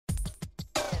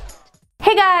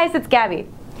Hey guys, it's Gaby.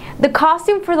 The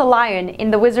costume for the lion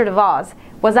in The Wizard of Oz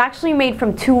was actually made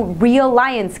from 2 real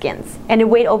lion skins, and it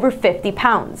weighed over 50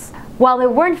 pounds. While they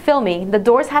weren't filming, the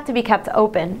doors had to be kept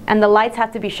open and the lights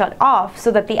had to be shut off so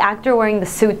that the actor wearing the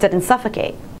suit didn't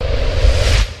suffocate.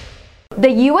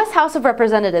 The US House of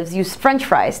Representatives used French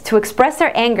fries to express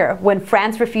their anger when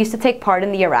France refused to take part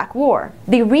in the Iraq War.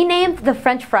 They renamed the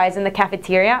French fries in the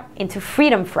cafeteria into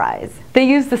Freedom Fries. They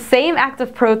used the same act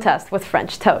of protest with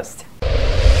French toast.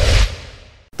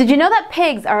 Did you know that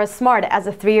pigs are as smart as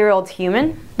a 3-year-old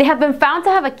human? They have been found to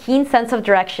have a keen sense of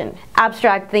direction,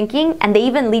 abstract thinking, and they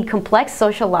even lead complex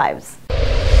social lives.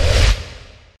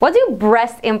 What do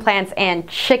breast implants and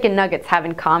chicken nuggets have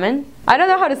in common? I don't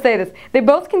know how to say this. They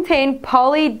both contain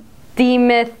polythymel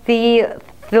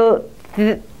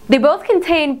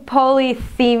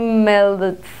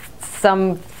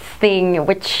something,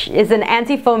 which is an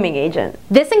anti-foaming agent.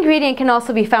 This ingredient can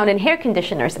also be found in hair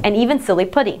conditioners and even silly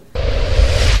putty.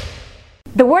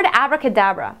 The word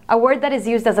abracadabra, a word that is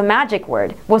used as a magic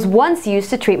word, was once used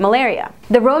to treat malaria.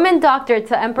 The Roman doctor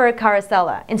to Emperor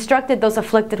Caracalla instructed those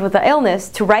afflicted with the illness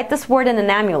to write this word in an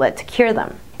amulet to cure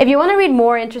them. If you want to read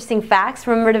more interesting facts,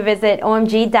 remember to visit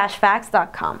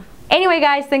OMG-Facts.com. Anyway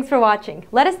guys, thanks for watching.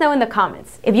 Let us know in the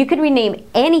comments, if you could rename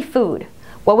any food,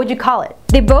 what would you call it?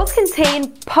 They both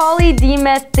contain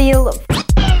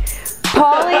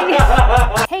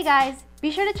Hey guys,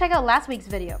 be sure to check out last week's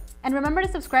video. And remember to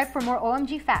subscribe for more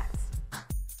OMG Facts.